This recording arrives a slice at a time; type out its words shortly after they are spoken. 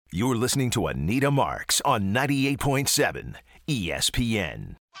You're listening to Anita Marks on 98.7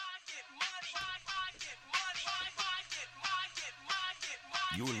 ESPN.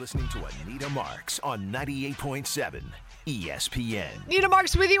 You're listening to Anita Marks on 98.7 ESPN. Anita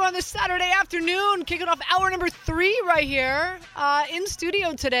Marks with you on this Saturday afternoon, kicking off hour number 3 right here in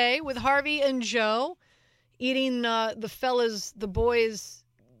studio today with Harvey and Joe, eating the boys'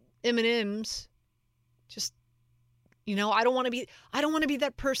 M&Ms. Just, I don't want to be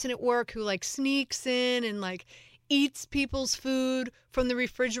that person at work who like sneaks in and like eats people's food from the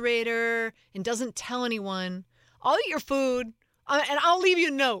refrigerator and doesn't tell anyone. I'll eat your food and I'll leave you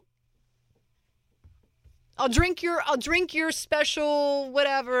a note. I'll drink your special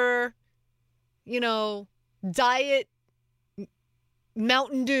whatever, diet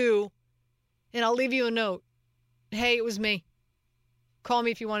Mountain Dew, and I'll leave you a note. Hey, it was me. Call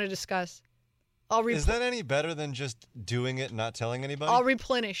me if you want to discuss. Is that any better than just doing it and not telling anybody? I'll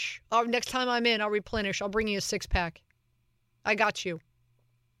replenish. Next time I'm in, I'll replenish. I'll bring you a 6-pack. I got you.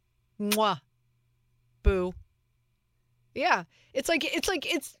 Mwah. Boo. Yeah. It's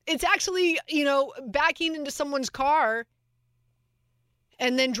actually, backing into someone's car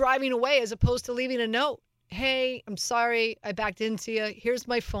and then driving away as opposed to leaving a note. Hey, I'm sorry. I backed into you. Here's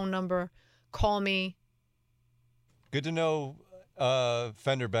my phone number. Call me. Good to know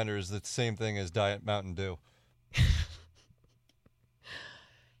fender bender is the same thing as Diet Mountain Dew.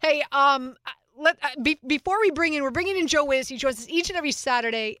 Hey, before we're bringing in Joe Wiz. He joins us each and every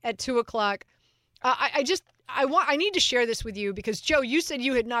Saturday at 2:00. I need to share this with you because, Joe, you said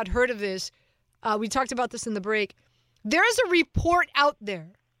you had not heard of this. We talked about this in the break. There's a report out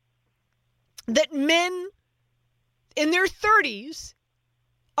there that men in their 30s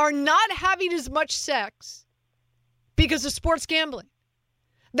are not having as much sex because of sports gambling.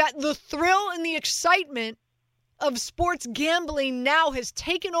 That the thrill and the excitement of sports gambling now has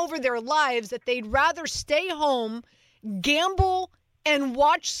taken over their lives, that they'd rather stay home, gamble, and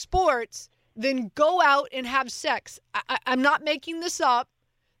watch sports than go out and have sex. I'm not making this up.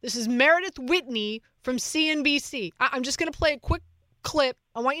 This is Meredith Whitney from CNBC. I'm just going to play a quick clip.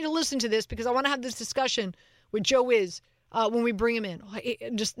 I want you to listen to this because I want to have this discussion with Joe Wiz when we bring him in.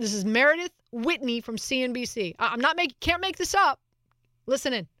 This is Meredith Whitney from CNBC. Can't make this up.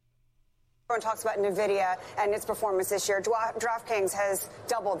 Listen in. Everyone talks about NVIDIA and its performance this year. DraftKings has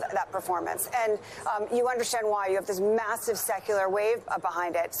doubled that performance. And you understand why. You have this massive secular wave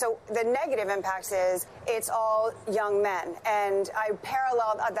behind it. So the negative impact is it's all young men. And I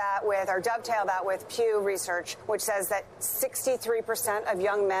dovetail that with Pew Research, which says that 63% of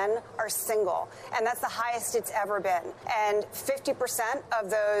young men are single. And that's the highest it's ever been. And 50% of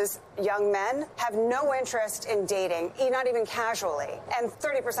those young men have no interest in dating, not even casually. And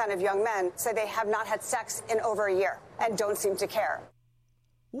 30% of young men say they have not had sex in over a year and don't seem to care.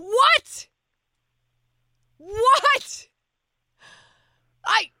 What?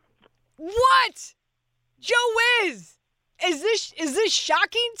 Joe Wiz, is this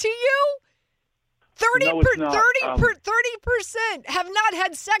shocking to you? 30% have not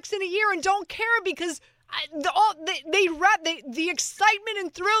had sex in a year and don't care because the excitement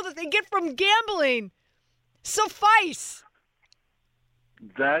and thrill that they get from gambling suffice.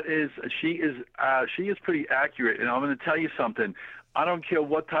 She is pretty accurate, and I'm going to tell you something. I don't care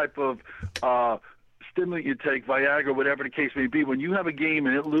what type of stimulant you take, Viagra, whatever the case may be. When you have a game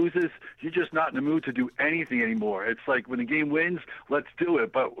and it loses, you're just not in the mood to do anything anymore. It's like when the game wins, let's do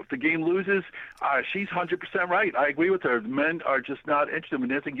it. But if the game loses, she's 100% right. I agree with her. Men are just not interested. When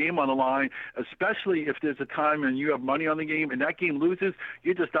there's a game on the line, especially if there's a time and you have money on the game and that game loses,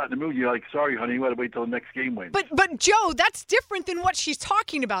 you're just not in the mood. You're like, sorry, honey, you got to wait till the next game wins. But Joe, that's different than what she's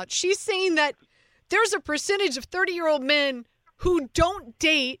talking about. She's saying that there's a percentage of 30-year-old men who don't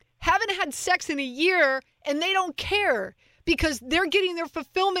date, haven't had sex in a year, and they don't care because they're getting their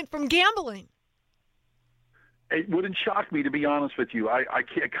fulfillment from gambling. It wouldn't shock me, to be honest with you. I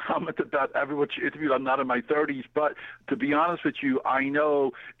can't comment about everyone you interviewed. I'm not in my 30s, but to be honest with you, I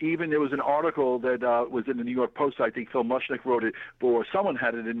know even there was an article that was in the New York Post. I think Phil Mushnick wrote it, or someone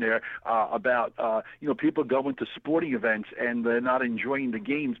had it in there about people going to sporting events and they're not enjoying the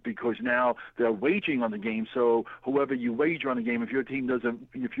games because now they're wagering on the game. So whoever you wager on the game, if you're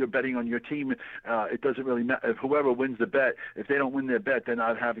betting on your team, it doesn't really matter. If whoever wins the bet, if they don't win their bet, they're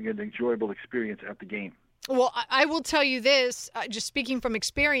not having an enjoyable experience at the game. Well, I will tell you this, just speaking from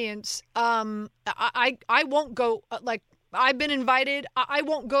experience, I won't go, I've been invited, I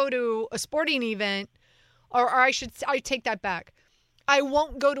won't go to a sporting event, or I take that back. I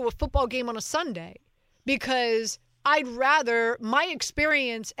won't go to a football game on a Sunday because I'd rather my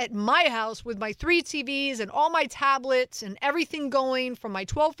experience at my house with my 3 TVs and all my tablets and everything going from my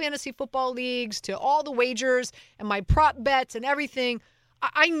 12 fantasy football leagues to all the wagers and my prop bets and everything.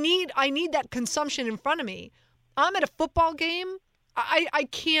 I need that consumption in front of me. I'm at a football game. I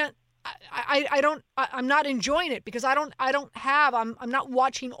can't. I'm not enjoying it because I'm not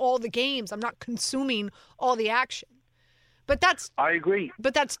watching all the games. I'm not consuming all the action. I agree.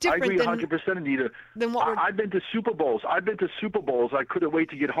 But that's different. I agree 100%, Anita. Than what I've been to Super Bowls. I couldn't wait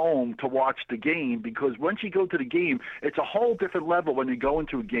to get home to watch the game because once you go to the game, it's a whole different level when you go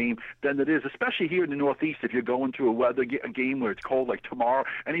into a game than it is, especially here in the Northeast. If you're going to a game where it's cold like tomorrow,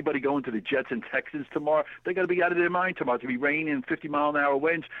 anybody going to the Jets and Texans tomorrow, they're going to be out of their mind tomorrow. It's going to be raining and 50-mile-an-hour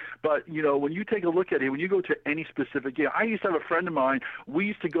winds. But, when you take a look at it, when you go to any specific game, I used to have a friend of mine. He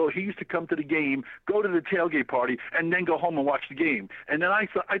used to come to the game, go to the tailgate party, and then go home and watch the game. And then I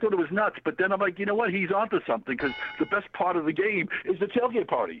thought it was nuts, but then I'm like, you know what? He's onto something because the best part of the game is the tailgate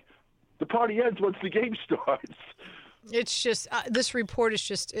party. The party ends once the game starts. It's just this report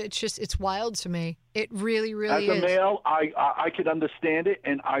is it's wild to me. It really, really is. As a male, I can understand it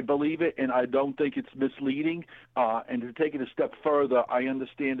and I believe it, and I don't think it's misleading. And to take it a step further, I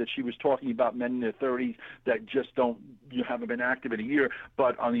understand that she was talking about men in their 30s that just haven't been active in a year.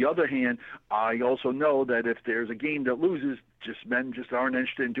 But on the other hand, I also know that if there's a game that loses, men aren't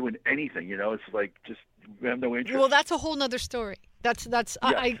interested in doing anything. It's like we have no interest. Well, that's a whole nother story. That's yes.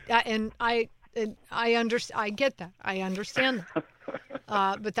 I get that. I understand that.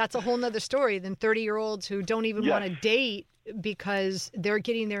 But that's a whole nother story than 30-year-olds who don't even want to date because they're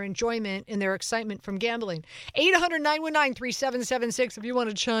getting their enjoyment and their excitement from gambling. 800-919-3776. If you want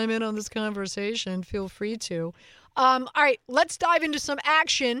to chime in on this conversation, feel free to. All right, let's dive into some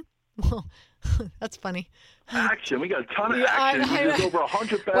action. Well, that's funny. Action. We got a ton of action. There's over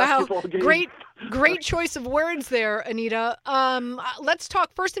 100 basketball games. Great choice of words there, Anita. Let's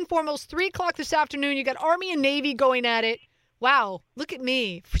talk first and foremost, 3 o'clock this afternoon. You got Army and Navy going at it. Wow, look at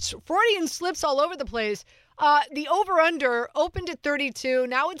me. Freudian slips all over the place. The over-under opened at 32.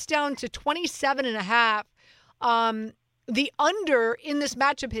 Now it's down to 27.5. The under in this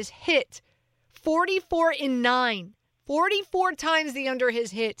matchup has hit 44-9. 44 times the under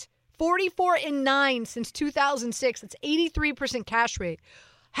has hit. 44-9 since 2006. That's 83% cash rate.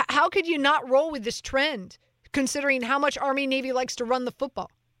 How could you not roll with this trend, considering how much Army-Navy likes to run the football?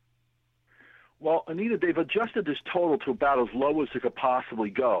 Well, Anita, they've adjusted this total to about as low as it could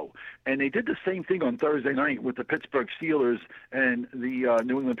possibly go. And they did the same thing on Thursday night with the Pittsburgh Steelers and the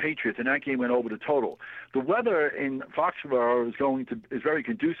New England Patriots, and that game went over the total. The weather in Foxborough is very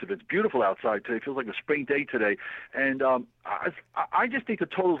conducive. It's beautiful outside today. It feels like a spring day today. And I just think the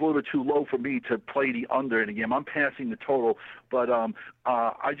total is a little bit too low for me to play the under in a game. I'm passing the total, but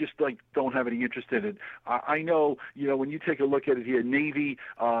I just don't have any interest in it. I know, when you take a look at it here, Navy,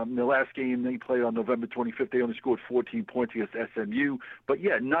 the last game they played on November 25th, they only scored 14 points against SMU. But,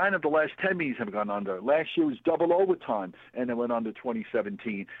 9 of the last 10 meetings have gone under. Last year was double overtime, and it went under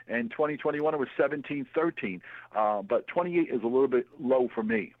 2017. And 2021, it was 17-13. But 28 is a little bit low for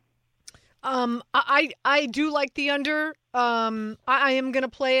me. I do like the under. I am going to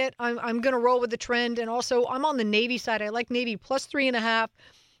play it. I'm going to roll with the trend. And also, I'm on the Navy side. I like Navy plus 3.5.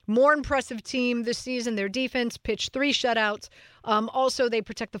 More impressive team this season. Their defense pitched 3 shutouts. Also, they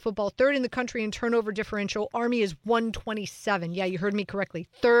protect the football. 3rd in the country in turnover differential. Army is 127. Yeah, you heard me correctly.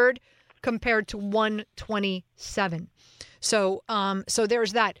 3rd compared to 127. So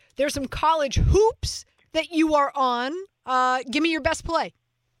there's that. There's some college hoops that you are on. Give me your best play.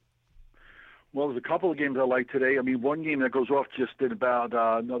 Well, there's a couple of games I like today. I mean, one game that goes off just in about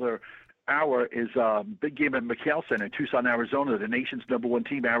another hour is a big game at McKale Center in Tucson, Arizona. The nation's #1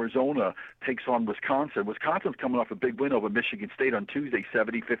 team, Arizona, takes on Wisconsin. Wisconsin's coming off a big win over Michigan State on Tuesday,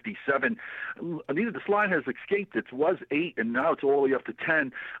 70-57. Anita, this line has escaped. It was 8, and now it's all the way up to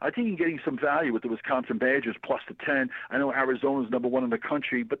 10. I think you're getting some value with the Wisconsin Badgers plus the 10. I know Arizona's #1 in the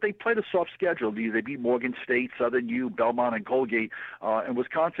country, but they played a soft schedule. They beat Morgan State, Southern U, Belmont, and Colgate. And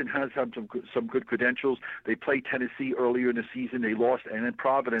Wisconsin has had some good credentials. They played Tennessee earlier in the season. They lost, and then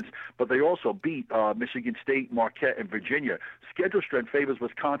Providence, but they also beat Michigan State, Marquette, and Virginia. Schedule strength favors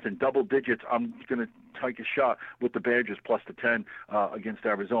Wisconsin, double digits. I'm going to take a shot with the Badgers plus the 10 against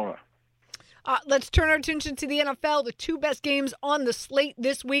Arizona. Let's turn our attention to the NFL. The 2 best games on the slate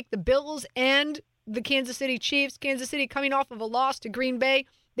this week, the Bills and the Kansas City Chiefs. Kansas City coming off of a loss to Green Bay.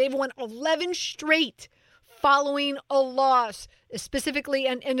 They've won 11 straight following a loss, specifically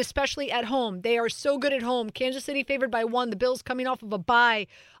and especially at home. They are so good at home. Kansas City favored by 1. The Bills coming off of a bye.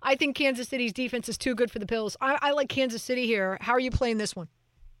 I think Kansas City's defense is too good for the Bills. I like Kansas City here. How are you playing this one?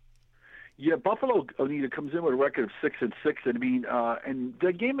 Yeah, Buffalo, Anita, comes in with a record of 6-6, and I mean, and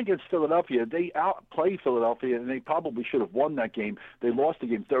the game against Philadelphia, they outplayed Philadelphia, and they probably should have won that game. They lost the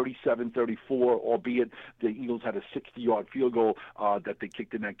game 37-34, albeit the Eagles had a 60-yard field goal that they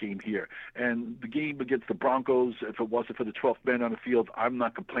kicked in that game here. And the game against the Broncos, if it wasn't for the 12th man on the field, I'm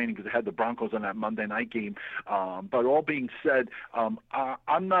not complaining because they had the Broncos on that Monday night game. But all being said,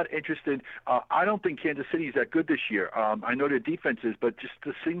 I'm not interested. I don't think Kansas City is that good this year. I know their defense is, but just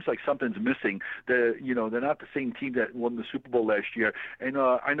it seems like something's missing. They're not the same team that won the Super Bowl last year. And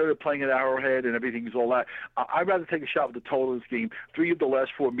I know they're playing at Arrowhead and everything's all that. I'd rather take a shot with the total of this game. 3 of the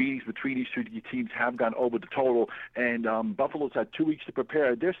last 4 meetings between these two teams have gone over the total, and Buffalo's had 2 weeks to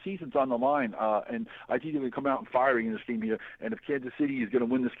prepare. Their season's on the line, and I think they're going to come out and firing in this game here. And if Kansas City is going to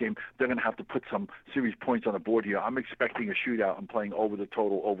win this game, they're going to have to put some serious points on the board here. I'm expecting a shootout. I'm playing over the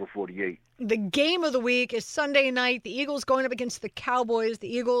total, over 48. The game of the week is Sunday night. The Eagles going up against the Cowboys.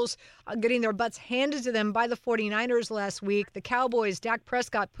 The Eagles are getting their butts handed to them by the 49ers last week. The Cowboys, Dak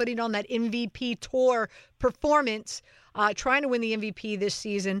Prescott putting on that MVP tour performance, trying to win the MVP this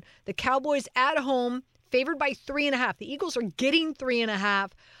season. The Cowboys at home, favored by 3.5. The Eagles are getting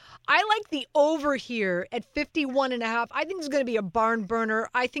 3.5. I like the over here at 51.5. I think it's going to be a barn burner.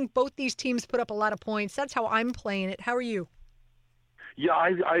 I think both these teams put up a lot of points. That's how I'm playing it. How are you? Yeah,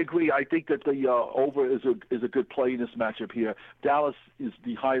 I agree. I think that the over is a good play in this matchup here. Dallas is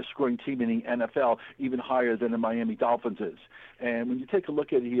the highest scoring team in the NFL, even higher than the Miami Dolphins is. And when you take a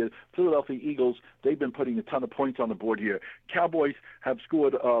look at it here, Philadelphia Eagles, they've been putting a ton of points on the board here. Cowboys have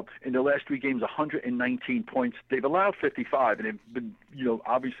scored in their last 3 games 119 points. They've allowed 55, and they've been,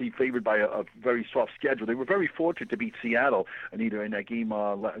 obviously favored by a very soft schedule. They were very fortunate to beat Seattle, Anita, in that game.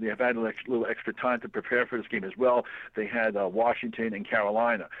 They have had a little extra time to prepare for this game as well. They had Washington and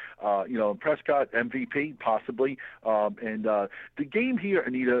Carolina. Prescott, MVP, possibly. And the game here,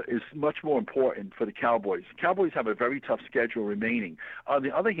 Anita, is much more important for the Cowboys. The Cowboys have a very tough schedule remaining. On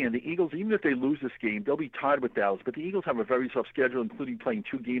the other hand, the Eagles, even if they lose this game, they'll be tied with Dallas, but the Eagles have a very tough schedule, including playing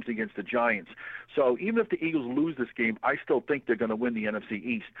 2 games against the Giants. So even if the Eagles lose this game, I still think they're going to win the NFC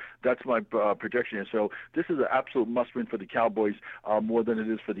East. That's my projection. So this is an absolute must-win for the Cowboys more than it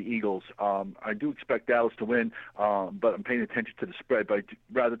is for the Eagles. I do expect Dallas to win, but I'm paying attention to the spread, but I'd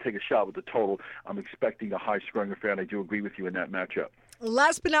rather take a shot with the total. I'm expecting a high-scoring affair, and I do agree with you in that matchup.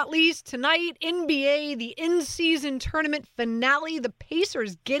 Last but not least, tonight, NBA, the in-season tournament finale. The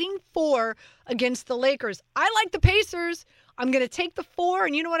Pacers getting 4 against the Lakers. I like the Pacers. I'm going to take the 4,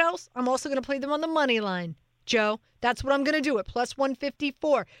 and you know what else? I'm also going to play them on the money line. Joe, that's what I'm going to do at plus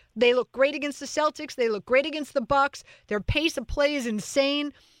 154. They look great against the Celtics. They look great against the Bucks. Their pace of play is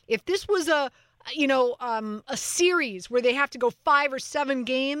insane. If this was a series where they have to go 5 or 7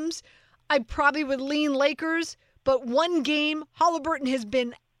 games, I probably would lean Lakers. But one game, Halliburton has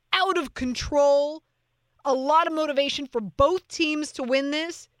been out of control. A lot of motivation for both teams to win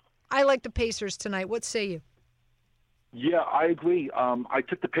this. I like the Pacers tonight. What say you? Yeah, I agree. I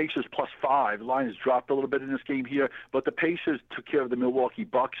took the Pacers +5. The line has dropped a little bit in this game here, but the Pacers took care of the Milwaukee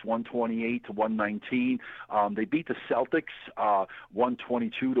Bucks 128-119. They beat the Celtics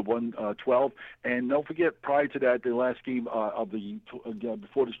 122-112. And don't forget, prior to that, the last game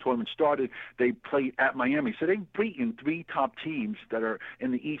before this tournament started, they played at Miami. So they've beaten 3 top teams that are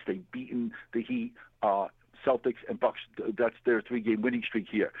in the East. They've beaten the Heat, Celtics and Bucks. That's their 3-game winning streak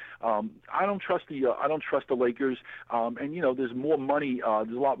here. I don't trust the Lakers. And there's more money.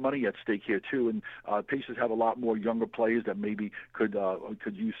 There's a lot of money at stake here too. And Pacers have a lot more younger players that maybe could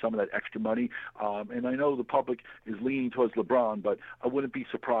use some of that extra money. And I know the public is leaning towards LeBron, but I wouldn't be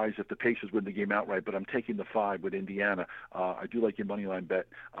surprised if the Pacers win the game outright. But I'm taking the 5 with Indiana. I do like your money line bet,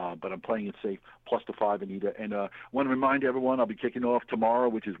 but I'm playing it safe plus the 5, Anita. And I want to remind everyone I'll be kicking off tomorrow,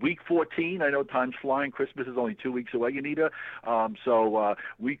 which is week 14. I know time's flying. Christmas is only 2 weeks away, Anita. So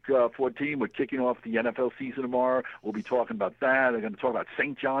week 14, we're kicking off the NFL season tomorrow. We'll be talking about that. We're going to talk about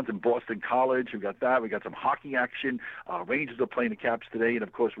St. John's and Boston College. We've got that. We got some hockey action. Rangers are playing the Caps today, and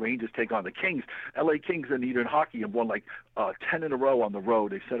of course Rangers take on the Kings. LA Kings, Anita, in hockey have won like 10 in a row on the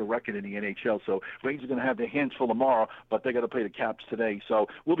road. They set a record in the NHL. So Rangers are going to have their hands full tomorrow, but they got to play the Caps today. So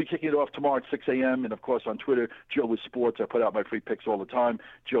we'll be kicking it off tomorrow at 6 a.m. And of course on Twitter, Joe with Sports. I put out my free picks all the time.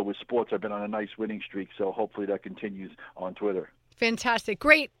 Joe with Sports. I've been on a nice winning streak, so hopefully that continues on Twitter. Fantastic.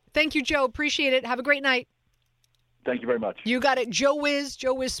 Great. Thank you, Joe. Appreciate it. Have a great night. Thank you very much. You got it. Joe Wiz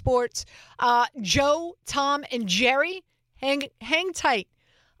Sports. Joe, Tom, and Jerry, hang tight.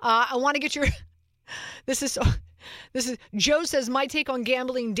 I want to get your This is Joe says, my take on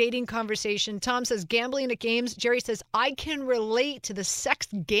gambling, dating conversation. Tom says, gambling at games. Jerry says, I can relate to the sex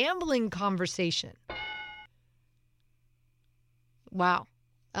gambling conversation. Wow.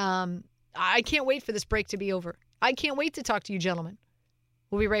 I can't wait for this break to be over. I can't wait to talk to you gentlemen.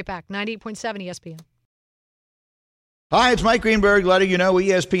 We'll be right back. 98.7 ESPN. Hi, it's Mike Greenberg letting you know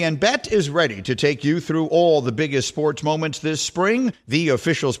ESPN Bet is ready to take you through all the biggest sports moments this spring. The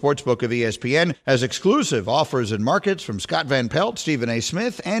official sportsbook of ESPN has exclusive offers and markets from Scott Van Pelt, Stephen A.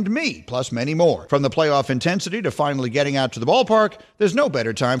 Smith, and me, plus many more. From the playoff intensity to finally getting out to the ballpark, there's no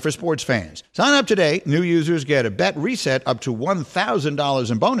better time for sports fans. Sign up today. New users get a bet reset up to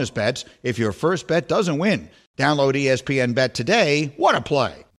 $1,000 in bonus bets if your first bet doesn't win. Download ESPN Bet today. What a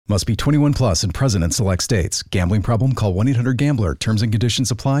play. Must be 21 plus and present in select states. Gambling problem? Call 1-800-GAMBLER. Terms and conditions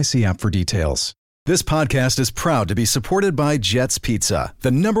apply. See app for details. This podcast is proud to be supported by Jets Pizza, the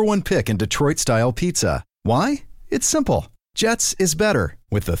 #1 pick in Detroit-style pizza. Why? It's simple. Jets is better.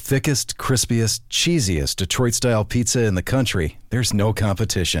 With the thickest, crispiest, cheesiest Detroit-style pizza in the country, there's no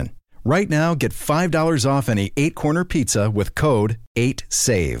competition. Right now, get $5 off any 8-corner pizza with code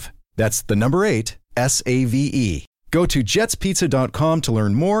 8SAVE. That's the number 8, SAVE. Go to jetspizza.com to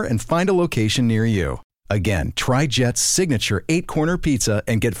learn more and find a location near you. Again, try Jet's signature 8-corner pizza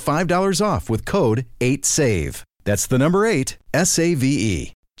and get $5 off with code 8SAVE. That's the number 8,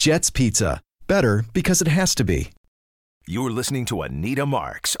 SAVE. Jet's Pizza. Better because it has to be. You're listening to Anita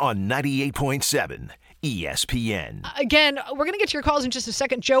Marks on 98.7 ESPN. Again, we're going to get to your calls in just a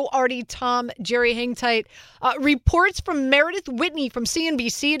second. Joe, Artie, Tom, Jerry, hang tight. Reports from Meredith Whitney from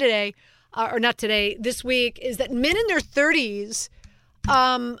CNBC today. Or not today, this week, is that men in their 30s,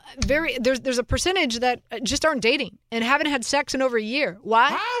 there's a percentage that just aren't dating and haven't had sex in over a year.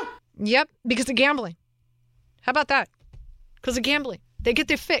 Why? Yep, because of gambling. How about that? Because of gambling. They get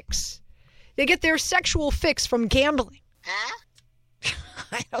their fix. They get their sexual fix from gambling.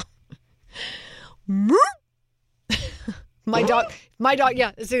 I don't. My dog,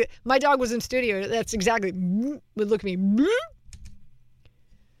 yeah. My dog was in studio. That's exactly, would look at me.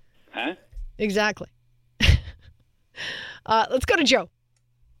 Huh? Exactly. Let's go to Joe.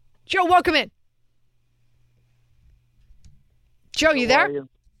 Joe, welcome in. Joe, you there? You?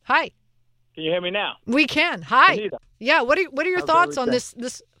 Hi. Can you hear me now? We can. Hi. Anita. Yeah. What are your thoughts on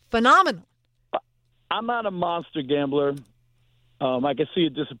this phenomenon? I'm not a monster gambler. I can see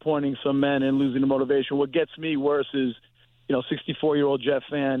it disappointing some men and losing the motivation. What gets me worse is, 64-year-old Jet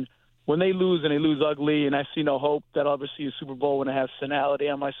fan. When they lose and they lose ugly, and I see no hope that I'll ever see a Super Bowl when I have senility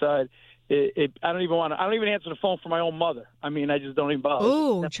on my side, I don't even answer the phone for my own mother. I mean, I just don't even bother.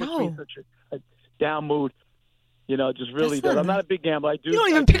 Oh, that Joe. puts me in such a down mood. Just really does. I'm not a big gambler. You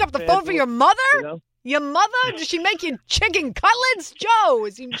don't even pick up the phone for your mother? Your mother? Does she make you chicken cutlets, Joe?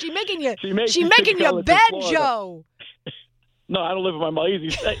 Is she making you? She making your bed, Joe? No, I don't live with my mom.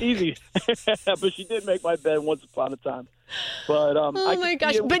 Easy. But she did make my bed once upon a time. But oh my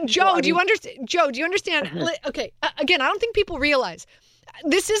gosh! But Joe, do you understand? Joe, do you understand? Okay, again, I don't think people realize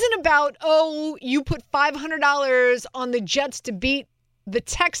this isn't about you put $500 on the Jets to beat the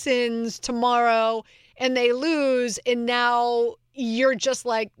Texans tomorrow and they lose, and now you're just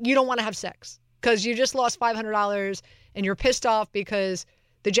like you don't want to have sex because you just lost $500 and you're pissed off because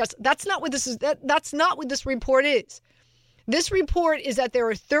the Jets. That's not what this is. That's not what this report is. This report is that there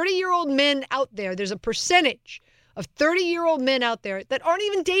are 30-year-old men out there. There's a percentage of 30-year-old men out there that aren't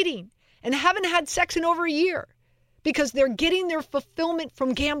even dating and haven't had sex in over a year because they're getting their fulfillment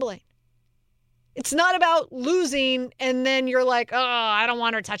from gambling. It's not about losing and then you're like, oh, I don't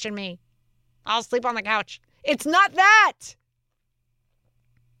want her touching me. I'll sleep on the couch. It's not that.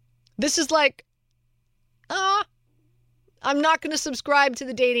 This is like, I'm not going to subscribe to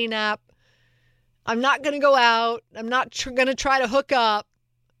the dating app. I'm not going to go out. I'm not going to try to hook up.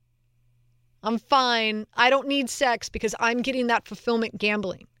 I'm fine. I don't need sex because I'm getting that fulfillment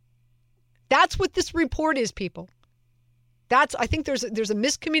gambling. That's what this report is, people. I think there's a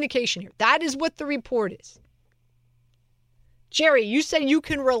miscommunication here. That is what the report is. Jerry, you said you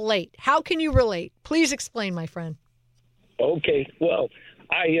can relate. How can you relate? Please explain, my friend. Okay. Well,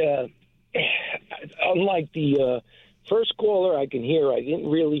 I unlike the first caller I can hear, I didn't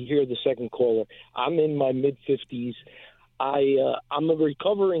really hear the second caller. I'm in my mid-50s. I'm a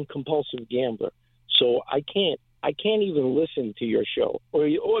recovering compulsive gambler, so I can't even listen to your show or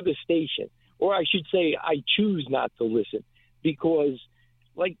the station, or I should say I choose not to listen because,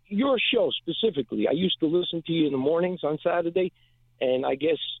 like your show specifically, I used to listen to you in the mornings on Saturday, and I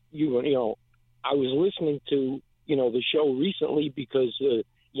guess I was listening to the show recently because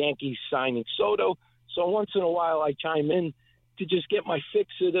Yankees signing Soto. So once in a while I chime in to just get my fix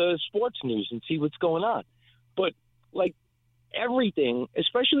of the sports news and see what's going on. But like everything,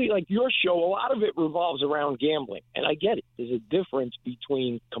 especially like your show, a lot of it revolves around gambling. And I get it. There's a difference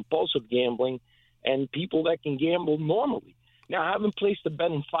between compulsive gambling and people that can gamble normally. Now, I haven't placed a bet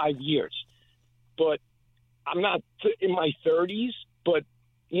in 5 years, but I'm not in my 30s. But,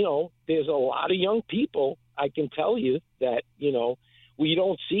 there's a lot of young people, I can tell you, that, we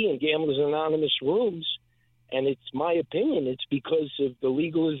don't see in Gamblers Anonymous rooms. And it's my opinion, it's because of the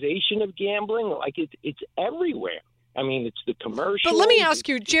legalization of gambling. Like, it's everywhere. I mean, it's the commercial. But let me ask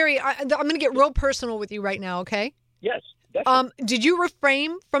you, Jerry, I'm going to get real personal with you right now, okay? Yes, definitely. Did you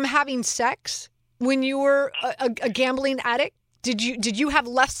refrain from having sex when you were a gambling addict? Did you have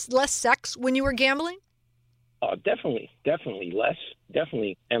less sex when you were gambling? Definitely less,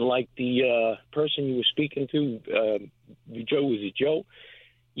 definitely. And like the person you were speaking to, Joe,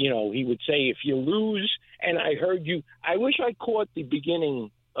 he would say, if you lose, and I heard you, I wish I caught the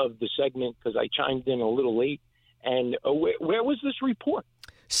beginning of the segment because I chimed in a little late. And where was this report?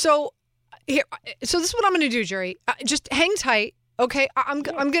 So this is what I'm going to do, Jerry. Just hang tight. Okay, I'm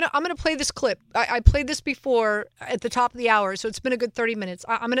gonna play this clip. I played this before at the top of the hour, so it's been a good 30 minutes.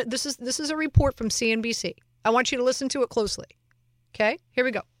 This is a report from CNBC. I want you to listen to it closely. Okay, here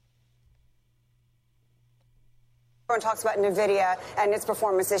we go. Everyone talks about NVIDIA and its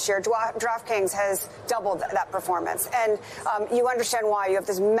performance this year. DraftKings has doubled that performance. And you understand why. You have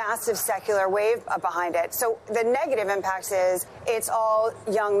this massive secular wave behind it. So the negative impact is it's all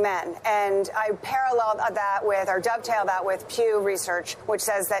young men. And I dovetail that with Pew Research, which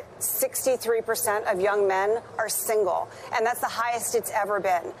says that 63% of young men are single. And that's the highest it's ever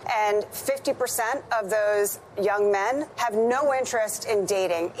been. And 50% of those young men have no interest in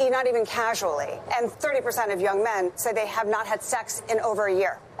dating, not even casually. And 30% of young men say they have not had sex in over a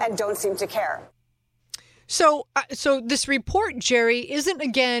year and don't seem to care. So this report, Jerry, isn't,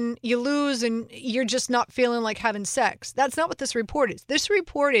 again, you lose and you're just not feeling like having sex. That's not what this report is. This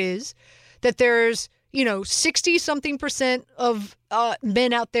report is that there's, 60-something% of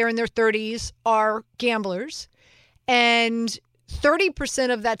men out there in their 30s are gamblers, and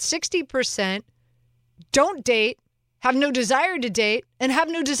 30% of that 60% don't date, have no desire to date, and have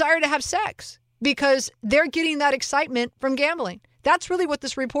no desire to have sex because they're getting that excitement from gambling. That's really what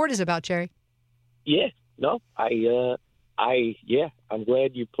this report is about, Jerry. Yeah, no, I'm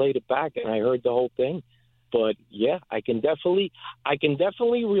glad you played it back and I heard the whole thing. But yeah, I can definitely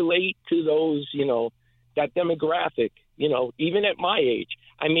relate to those, that demographic, even at my age.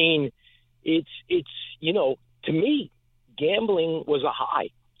 I mean, it's to me, gambling was a high,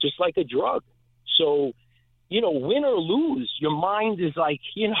 just like a drug. So, win or lose, your mind is like,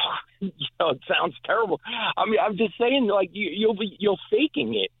 it sounds terrible. I mean, I'm just saying, like, you're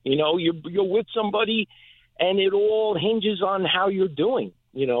faking it. You're with somebody, and it all hinges on how you're doing.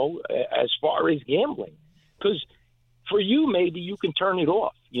 As far as gambling, because for you, maybe you can turn it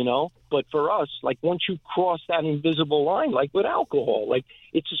off. But for us, like, once you cross that invisible line, like with alcohol, like,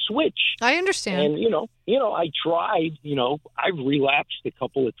 it's a switch. I understand. And I tried. I've relapsed a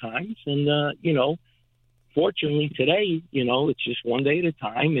couple of times, and fortunately today, it's just one day at a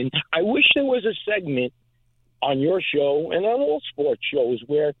time. And I wish there was a segment on your show and on all sports shows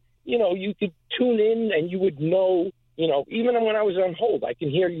where, you could tune in and you would know, even when I was on hold, I can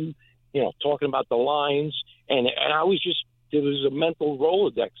hear you, talking about the lines. And I was just, there was a mental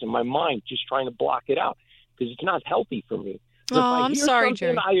Rolodex in my mind just trying to block it out because it's not healthy for me. I'm sorry,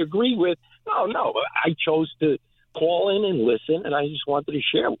 Jerry. I agree with, no, I chose to call in and listen, and I just wanted to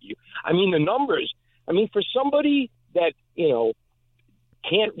share with you. I mean, the numbers, for somebody that,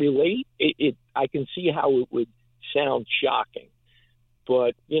 can't relate, I can see how it would sound shocking.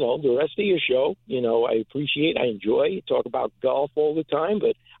 But, the rest of your show, I appreciate, I enjoy. You talk about golf all the time,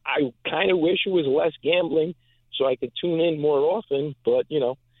 but I kind of wish it was less gambling so I could tune in more often. But,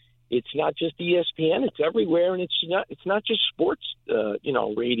 it's not just ESPN, it's everywhere, and it's not just sports,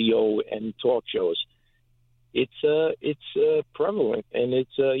 radio and talk shows. It's prevalent, and it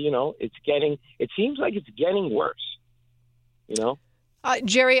seems like it's getting worse,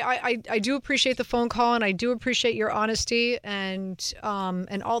 Jerry, I do appreciate the phone call, and I do appreciate your honesty, and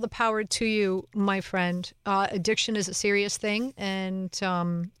all the power to you, my friend. Addiction is a serious thing, and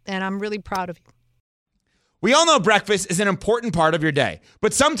I'm really proud of you. We all know breakfast is an important part of your day,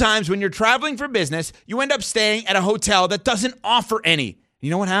 but sometimes when you're traveling for business, you end up staying at a hotel that doesn't offer any.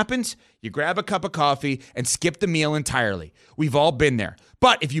 You know what happens? You grab a cup of coffee and skip the meal entirely. We've all been there.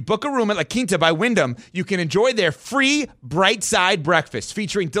 But if you book a room at La Quinta by Wyndham, you can enjoy their free Bright Side breakfast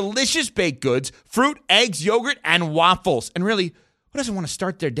featuring delicious baked goods, fruit, eggs, yogurt, and waffles. And really, who doesn't want to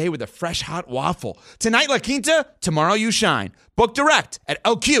start their day with a fresh, hot waffle? Tonight, La Quinta, tomorrow you shine. Book direct at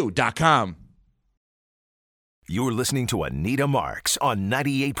LQ.com. You're listening to Anita Marks on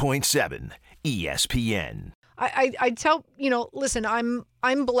 98.7 ESPN. I tell, listen,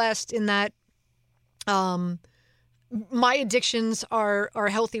 I'm blessed in that my addictions are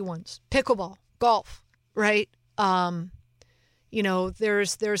healthy ones. Pickleball, golf, right?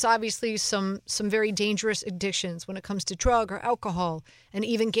 There's obviously some very dangerous addictions when it comes to drug or alcohol and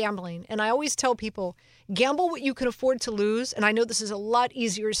even gambling. And I always tell people, gamble what you can afford to lose. And I know this is a lot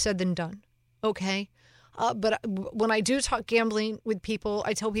easier said than done. Okay. But when I do talk gambling with people,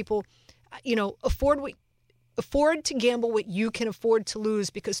 I tell people, afford to gamble what you can afford to lose,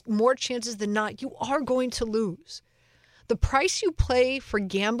 because more chances than not, you are going to lose. The price you pay for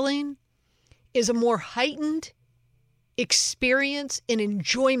gambling is a more heightened experience and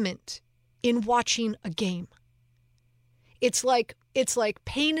enjoyment in watching a game. It's like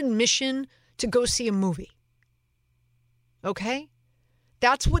paying admission to go see a movie. Okay?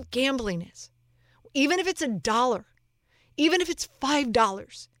 That's what gambling is. Even if it's $1, even if it's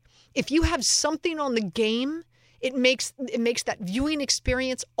 $5, if you have something on the game, it makes that viewing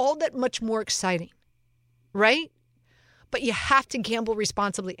experience all that much more exciting. Right? But you have to gamble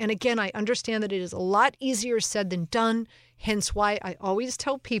responsibly. And again, I understand that it is a lot easier said than done, hence why I always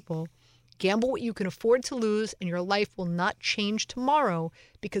tell people, gamble what you can afford to lose, and your life will not change tomorrow,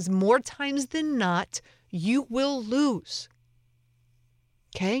 because more times than not, you will lose.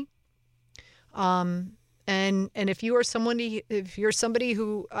 Okay? And if you are somebody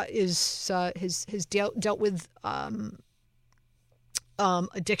who has dealt with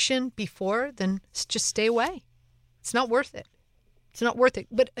addiction before, then just stay away. It's not worth it. It's not worth it.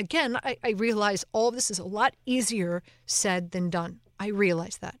 But again, I realize all of this is a lot easier said than done. I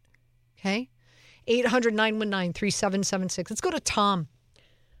realize that. Okay? 800-919-3776. Let's go to Tom.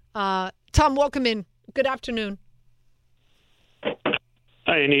 Tom, welcome in. Good afternoon. Hi,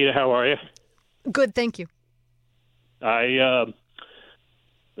 Anita. How are you? Good, thank you. Funny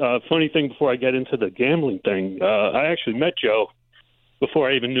thing before I get into the gambling thing, I actually met Joe before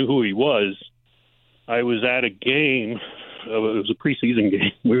I even knew who he was. I was at a game. It was a preseason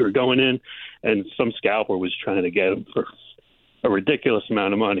game. We were going in, and some scalper was trying to get him for a ridiculous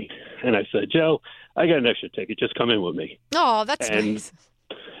amount of money. And I said, Joe, I got an extra ticket. Just come in with me. Oh, that's nice.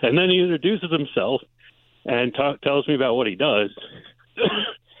 And then he introduces himself and tells me about what he does.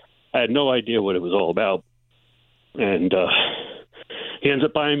 I had no idea what it was all about. And he ends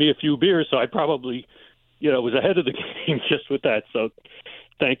up buying me a few beers, so I probably, was ahead of the game just with that. So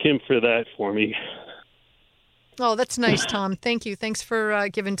thank him for that for me. Oh, that's nice, Tom. Thank you. Thanks for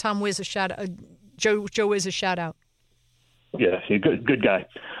giving Tom Wiz a shout out. Joe Wiz a shout out. Yeah, he's a good guy.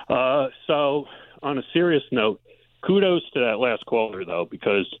 So on a serious note, kudos to that last caller, though,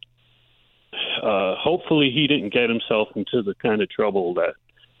 because hopefully he didn't get himself into the kind of trouble that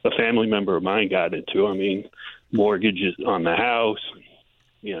a family member of mine got into. I mean, mortgages on the house,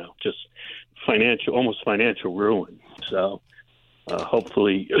 just almost financial ruin. So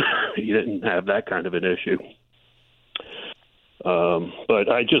hopefully he didn't have that kind of an issue. But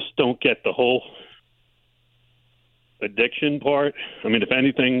I just don't get the whole addiction part. I mean, if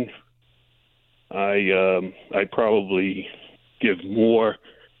anything, I probably give more,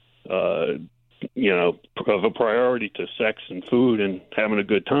 of a priority to sex and food and having a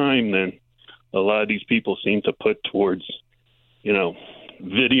good time than a lot of these people seem to put towards,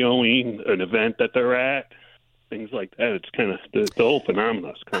 videoing an event that they're at, things like that. It's kind of the whole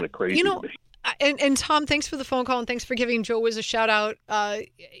phenomenon is kind of crazy to me. And Tom, thanks for the phone call, and thanks for giving Joe Wiz a shout out.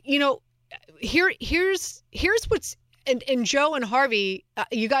 Here's what's and Joe and Harvey,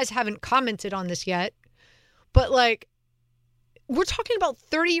 you guys haven't commented on this yet, but we're talking about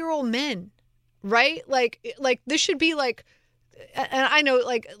 30-year-old men, right? Like this should be and I know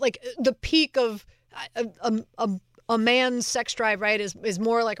like the peak of a man's sex drive, right, is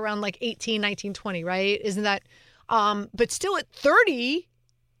more like around 18, 19, 20, right? Isn't that? But still at 30.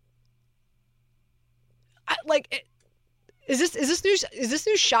 Is this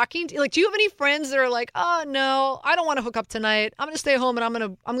news shocking? Do you have any friends that are like, oh no, I don't want to hook up tonight. I'm gonna stay home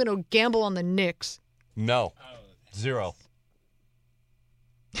and I'm gonna gamble on the Knicks? No, zero.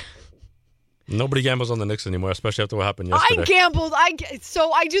 Nobody gambles on the Knicks anymore, especially after what happened yesterday. I gambled.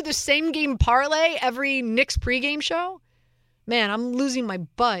 I do the same game parlay every Knicks pregame show. Man, I'm losing my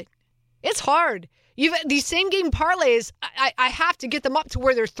butt. It's hard. These same game parlays. I have to get them up to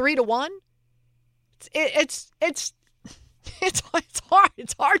where they're 3-1. It's hard.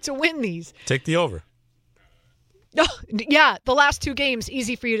 It's hard to win these. Take the over. No, yeah, the last two games,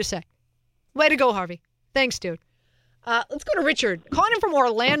 easy for you to say. Way to go, Harvey. Thanks, dude. Let's go to Richard. Calling in from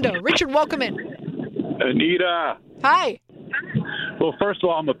Orlando. Richard, welcome in. Anita. Hi. Well, first of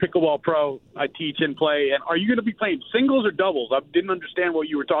all, I'm a pickleball pro. I teach and play. And are you going to be playing singles or doubles? I didn't understand what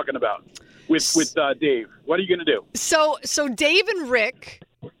you were talking about with Dave. What are you going to do? So Dave and Rick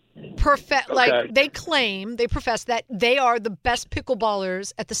they claim, they profess that they are the best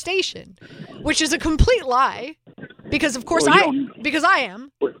pickleballers at the station, which is a complete lie. Because of course I am,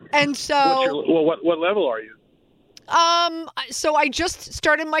 and so. What level are you? So I just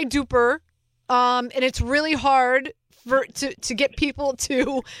started my duper, and it's really hard to get people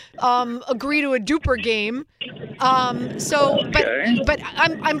to agree to a duper game. But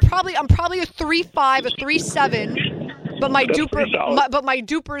I'm probably a 3.5, a 3.7, but my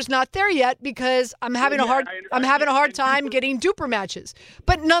duper is not there yet because I'm having a hard time getting duper matches.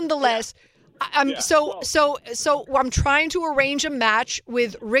 But nonetheless, I'm trying to arrange a match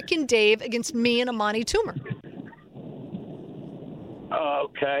with Rick and Dave against me and Amani Toomer.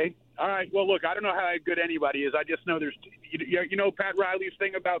 Okay. All right. Well, look, I don't know how good anybody is. I just know there's, you know, Pat Riley's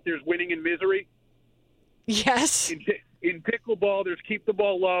thing about there's winning and misery. Yes. In pickleball, there's keep the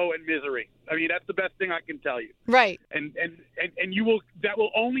ball low and misery. I mean, that's the best thing I can tell you. Right. And that will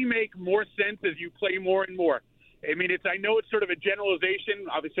only make more sense as you play more and more. I mean, I know it's sort of a generalization.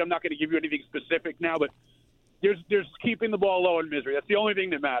 Obviously, I'm not going to give you anything specific now, but there's keeping the ball low and misery. That's the only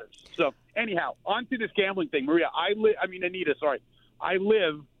thing that matters. So anyhow, on to this gambling thing, Anita. Sorry, I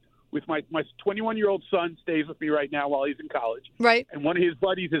live with my 21-year-old son stays with me right now while he's in college. Right. And one of his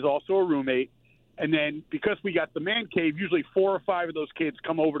buddies is also a roommate. And then because we got the man cave, usually 4 or 5 of those kids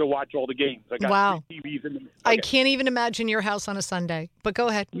come over to watch all the games. I got 3 TVs in the. Okay. I can't even imagine your house on a Sunday. But go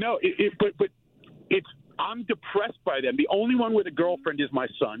ahead. No, but it's. I'm depressed by them. The only one with a girlfriend is my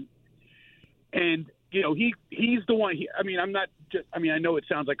son, and you know he's the one. I'm not just. I know it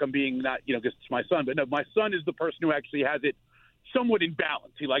sounds like I'm being not because it's my son, but no, my son is the person who actually has it somewhat in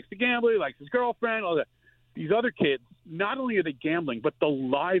balance. He likes to gamble. He likes his girlfriend. All that. These other kids, not only are they gambling, but the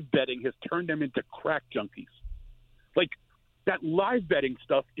live betting has turned them into crack junkies. Like that live betting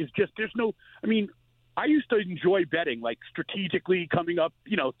stuff is just. There's no. I used to enjoy betting, like strategically coming up,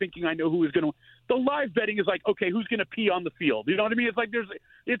 thinking I know who is going to. The live betting is like, okay, who's going to pee on the field? You know what I mean? It's like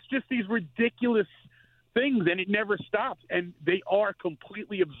it's just these ridiculous things, and it never stops, and they are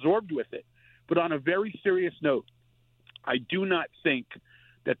completely absorbed with it. But on a very serious note, I do not think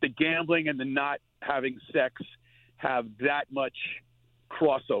that the gambling and the not having sex have that much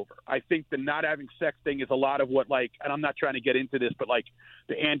crossover. I think the not having sex thing is a lot of what, like, and I'm not trying to get into this, but like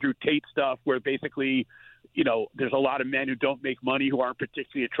the Andrew Tate stuff where basically, there's a lot of men who don't make money who aren't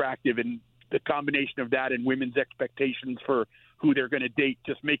particularly attractive, and the combination of that and women's expectations for who they're going to date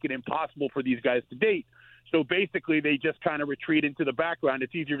just make it impossible for these guys to date. So basically they just kind of retreat into the background.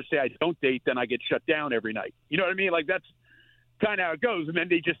 It's easier to say I don't date than I get shut down every night. You know what I mean? Like that's kind of how it goes. And then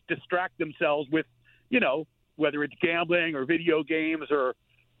they just distract themselves with, whether it's gambling or video games or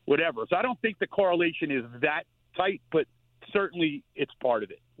whatever. So I don't think the correlation is that tight, but certainly it's part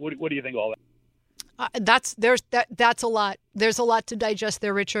of it. What do you think of all that? That's a lot. There's a lot to digest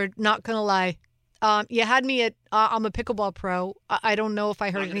there, Richard. Not gonna lie. You had me at I'm a pickleball pro. I don't know if I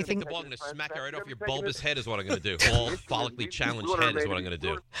heard anything. The ball, I'm going to smack it right off your bulbous head is what I'm going to do. Bald, follically challenged head is what I'm going to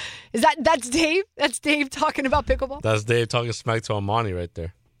do. That's Dave? That's Dave talking about pickleball? That's Dave talking smack to Amani right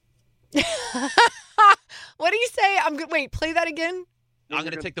there. What do you say? Wait, play that again. I'm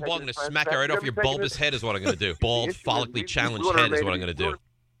going to take the ball. I'm going to smack it right off your bulbous head is what I'm going to do. Bald, follically challenged head is what I'm going to do.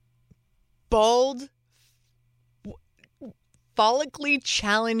 Bald, follically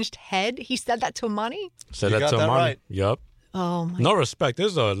challenged head? He said that to Amani? Said that to Amani. Right. Yup. Oh, my No respect.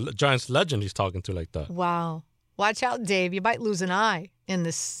 This is a Giants legend he's talking to like that. Wow. Watch out, Dave. You might lose an eye in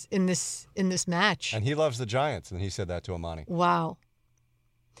this match. And he loves the Giants, and he said that to Amani. Wow.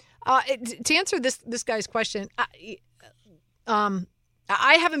 To answer this guy's question, I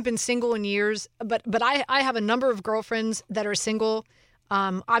haven't been single in years, but I have a number of girlfriends that are single.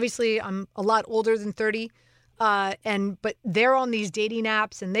 Obviously, I'm a lot older than 30, but they're on these dating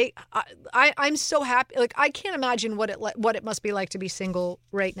apps, and I'm so happy. Like I can't imagine what it must be like to be single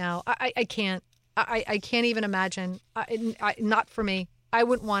right now. I can't. I can't even imagine. Not for me. I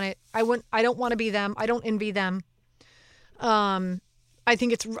wouldn't want it. I don't want to be them. I don't envy them. This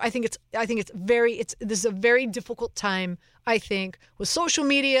is a very difficult time, I think, with social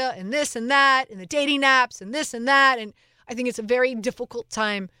media and this and that and the dating apps and this and that. And I think it's a very difficult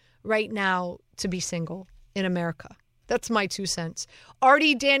time right now to be single in America. That's my 2 cents.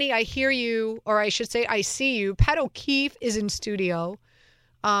 Artie, Danny, I hear you, or I should say I see you. Pat O'Keefe is in studio.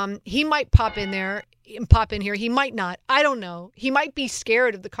 He might pop in here. He might not. I don't know. He might be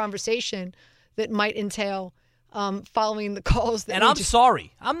scared of the conversation that might entail following the calls. And I'm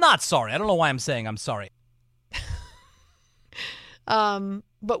sorry. I'm not sorry. I don't know why I'm saying I'm sorry.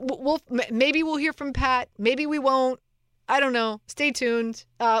 But maybe we'll hear from Pat. Maybe we won't. I don't know. Stay tuned.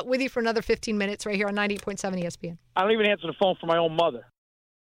 With you for another 15 minutes right here on 98.7 ESPN. I don't even answer the phone for my own mother.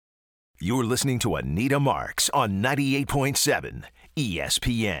 You're listening to Anita Marks on 98.7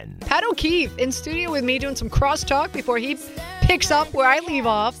 ESPN. Pat O'Keefe in studio with me doing some crosstalk before he picks up where I leave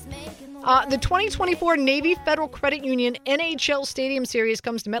off. The 2024 Navy Federal Credit Union NHL Stadium Series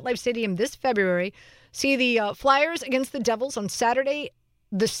comes to MetLife Stadium this February. See the Flyers against the Devils on Saturday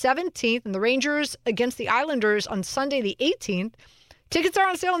the 17th and the Rangers against the Islanders on Sunday the 18th. Tickets are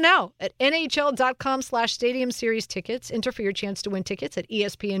on sale now at nhl.com/stadium series tickets. Enter for your chance to win tickets at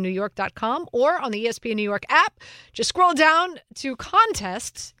espnnewyork.com or on the ESPN New York app. Just scroll down to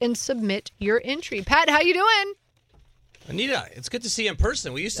contests and submit your entry. Pat, how you doing? Anita, it's good to see you in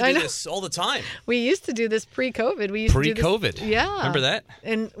person. We used to do this all the time. We used to do this pre-COVID. We used Pre-COVID. To do this, yeah. Remember that?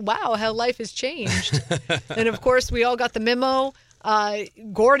 And wow, how life has changed. And of course, we all got the memo.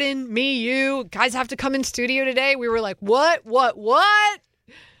 Gordon, me, you, guys have to come in studio today. We were like, what?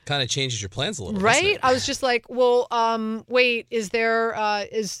 Kind of changes your plans a little, right? I was just like, well, wait, is there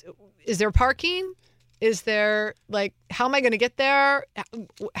parking? Is there, like, how am I going to get there?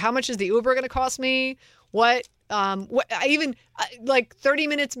 How much is the Uber going to cost me? What I even, like 30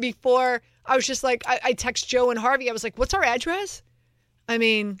 minutes before, I was just like, I text Joe and Harvey. I was like, what's our address? I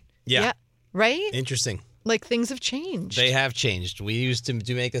mean, yeah right? Interesting. Like, things have changed. They have changed. We used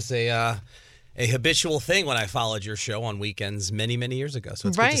to make this a habitual thing when I followed your show on weekends many, many years ago. So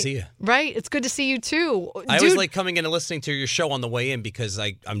it's good to see you. Right. It's good to see you, too. I always like coming in and listening to your show on the way in because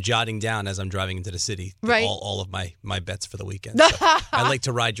I'm jotting down as I'm driving into the city all of my bets for the weekend. So I like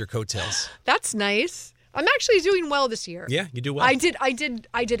to ride your coattails. That's nice. I'm actually doing well this year. Yeah, you do well. I did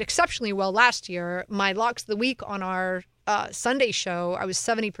exceptionally well last year. My locks of the week on our Sunday show, I was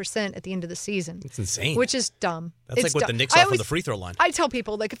 70% at the end of the season. It's insane. Which is dumb. That's like what the Knicks off on the free throw line. I tell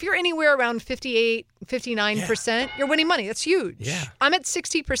people, like, if you're anywhere around 58, 59%, you're winning money. That's huge. Yeah. I'm at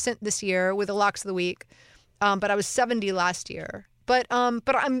 60% this year with the locks of the week, but I was 70 last year. But I'm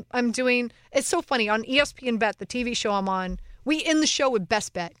doing. It's so funny on ESPN Bet, the TV show I'm on. We end the show with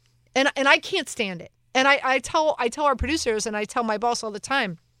best bet, and I can't stand it. And I tell our producers and I tell my boss all the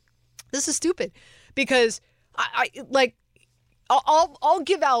time, this is stupid, because I'll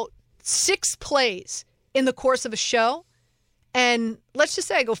give out 6 plays in the course of a show, and let's just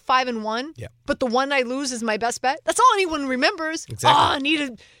say I go 5-1. Yeah. But the one I lose is my best bet. That's all anyone remembers. Exactly. Oh,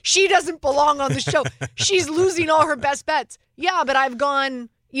 Anita, she doesn't belong on the show. She's losing all her best bets. Yeah, but I've gone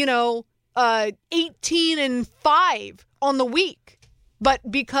 18-5 on the week,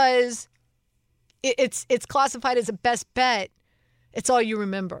 but because it's classified as a best bet, it's all you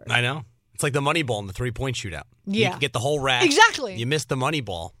remember. I know. It's like the money ball in the 3-point shootout. Yeah. You can get the whole rack. Exactly. You missed the money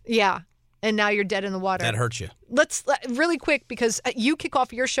ball. Yeah. And now you're dead in the water. That hurts you. Let's really quick, because you kick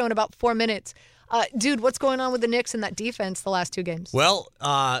off your show in about 4 minutes. Dude, what's going on with the Knicks and that defense the last 2 games? Well,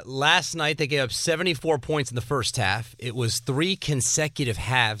 last night they gave up 74 points in the first half. It was 3 consecutive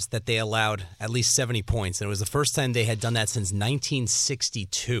halves that they allowed at least 70 points. And it was the first time they had done that since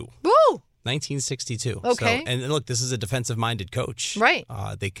 1962. Woo! 1962. Okay. So, and look, this is a defensive-minded coach. Right.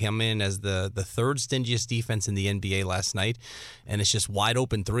 They come in as the third stingiest defense in the NBA last night, and it's just wide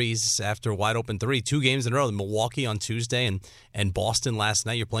open threes after wide open three. 2 games in a row. Milwaukee on Tuesday and Boston last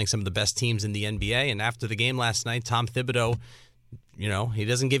night. You're playing some of the best teams in the NBA. And after the game last night, Tom Thibodeau, he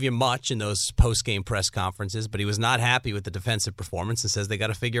doesn't give you much in those post-game press conferences, but he was not happy with the defensive performance and says they got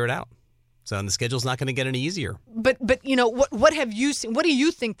to figure it out. So, and the schedule's not going to get any easier. But what have you seen? What do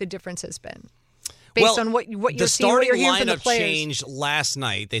you think the difference has been based on what you're seeing, what you're hearing from the players? The starting lineup changed last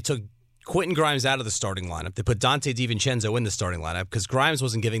night. They took Quentin Grimes out of the starting lineup. They put Dante DiVincenzo in the starting lineup because Grimes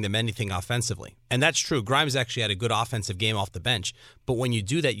wasn't giving them anything offensively. And that's true. Grimes actually had a good offensive game off the bench. But when you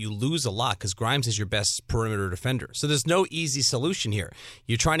do that, you lose a lot because Grimes is your best perimeter defender. So there's no easy solution here.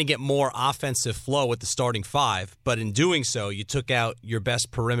 You're trying to get more offensive flow with the starting 5, but in doing so, you took out your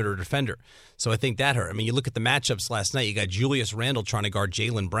best perimeter defender. So I think that hurt. I mean, you look at the matchups last night. You got Julius Randle trying to guard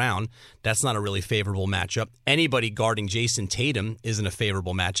Jaylen Brown. That's not a really favorable matchup. Anybody guarding Jason Tatum isn't a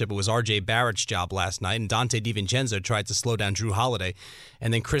favorable matchup. It was R.J. Barrett's job last night, and Dante DiVincenzo tried to slow down Drew Holiday.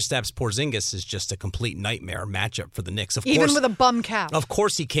 And then Kristaps Porzingis is just a complete nightmare matchup for the Knicks. Even with a bum cap. Of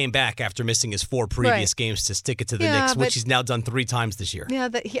course he came back after missing his 4 previous games to stick it to the Knicks, which he's now done 3 times this year. Yeah,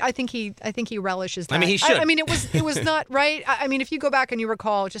 I think he relishes that. I mean, he should. I mean, it was not right. I mean, if you go back and you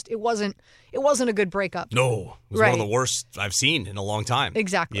recall, it wasn't a good breakup. No, it was one of the worst I've seen in a long time.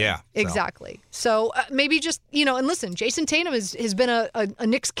 Exactly. Yeah. So. Exactly. So maybe just and listen, Jason Tatum has been a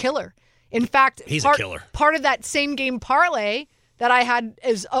Knicks killer. In fact, he's a killer. Part of that same game parlay that I had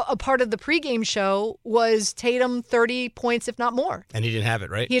as a part of the pregame show was Tatum 30 points, if not more. And he didn't have it,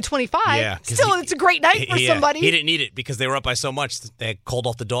 right? He had 25. Yeah. Still, it's a great night for somebody. He didn't need it because they were up by so much that they called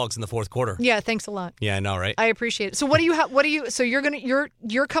off the dogs in the fourth quarter. Yeah, thanks a lot. Yeah, I know, right? I appreciate it. So what do you have? So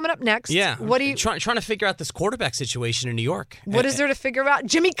you're coming up next. Yeah. What do you trying to figure out this quarterback situation in New York? What is there to figure out?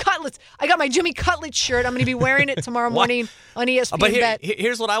 Jimmy Cutlets. I got my Jimmy Cutlets shirt. I'm going to be wearing it tomorrow morning on ESPN But Bet.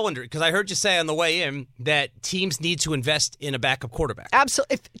 Here's what I wonder, because I heard you say on the way in that teams need to invest in a backup quarterback.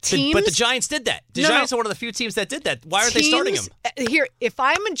 Absolutely. But the Giants did that. The Giants are one of the few teams that did that. Why aren't they starting him? Here, if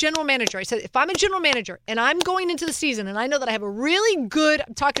I'm a general manager, I said, if I'm a general manager and I'm going into the season and I know that I have a really good,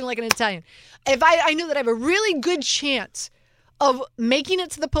 I'm talking like an Italian, if I know that I have a really good chance of making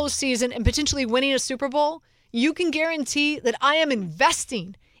it to the postseason and potentially winning a Super Bowl, you can guarantee that I am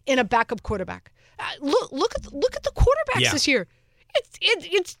investing in a backup quarterback. Look at the quarterbacks this year.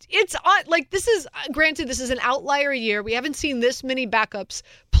 It's like this is granted this is an outlier year. We haven't seen this many backups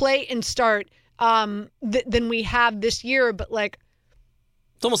play and start than we have this year. But like,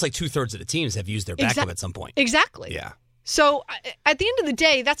 it's almost like 2/3 of the teams have used their backup at some point. Exactly. Yeah. So at the end of the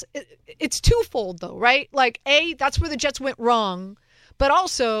day, it's twofold though, right? Like that's where the Jets went wrong, but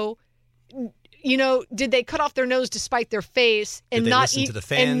also, did they cut off their nose to spite their face and not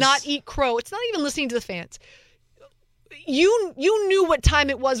eat crow? It's not even listening to the fans. You knew what time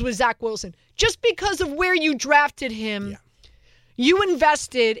it was with Zach Wilson. Just because of where you drafted him, you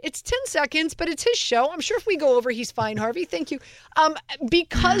invested. It's 10 seconds, but it's his show. I'm sure if we go over, he's fine, Harvey. Thank you.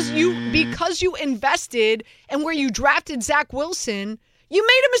 Because you invested and where you drafted Zach Wilson, you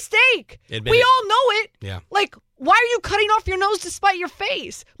made a mistake. We all know it. Yeah. Like, why are you cutting off your nose to spite your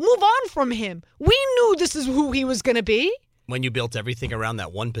face? Move on from him. We knew this is who he was going to be. When you built everything around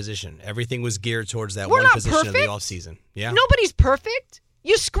that one position, everything was geared towards that one position in the offseason. Yeah. Nobody's perfect.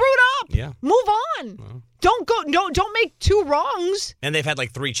 You screwed up. Yeah. Move on. Well. Don't make two wrongs. And they've had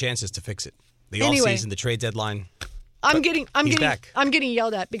like 3 chances to fix it. The offseason, the trade deadline. I'm getting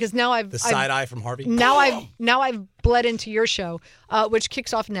yelled at because now I've side eye from Harvey. Now I've bled into your show, which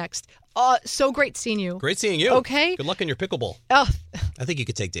kicks off next. So great seeing you. Great seeing you. Okay. Good luck in your pickleball. I think you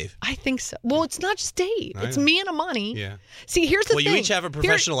could take Dave. I think so. Well, it's not just Dave. It's me and Amani. Yeah. See, here's the thing. Well, you each have a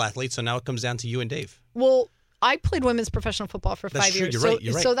professional athlete, so now it comes down to you and Dave. Well, I played women's professional football for 5 years. You're right.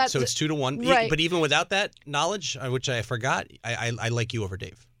 You're right. So it's 2-1. Right. But even without that knowledge, which I forgot, I like you over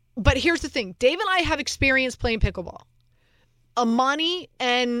Dave. But here's the thing. Dave and I have experience playing pickleball. Amani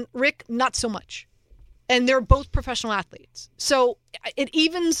and Rick, not so much. And they're both professional athletes. So it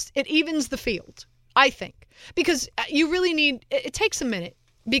evens the field, I think. Because you really need, it takes a minute.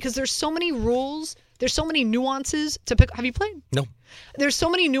 Because there's so many rules, there's so many nuances to pick. Have you played? No. There's so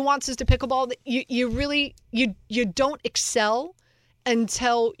many nuances to pickleball that you really don't excel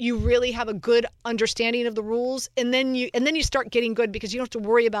until you really have a good understanding of the rules, and then you start getting good because you don't have to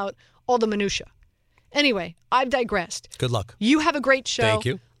worry about all the minutia. Anyway, I've digressed. Good luck. You have a great show. Thank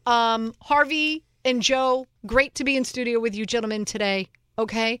you. Harvey and Joe, great to be in studio with you gentlemen today.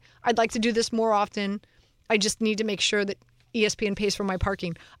 Okay? I'd like to do this more often. I just need to make sure that ESPN pays for my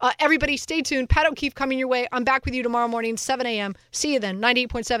parking. Everybody, stay tuned. Pat O'Keefe coming your way. I'm back with you tomorrow morning, 7 a.m. See you then.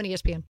 98.7 ESPN.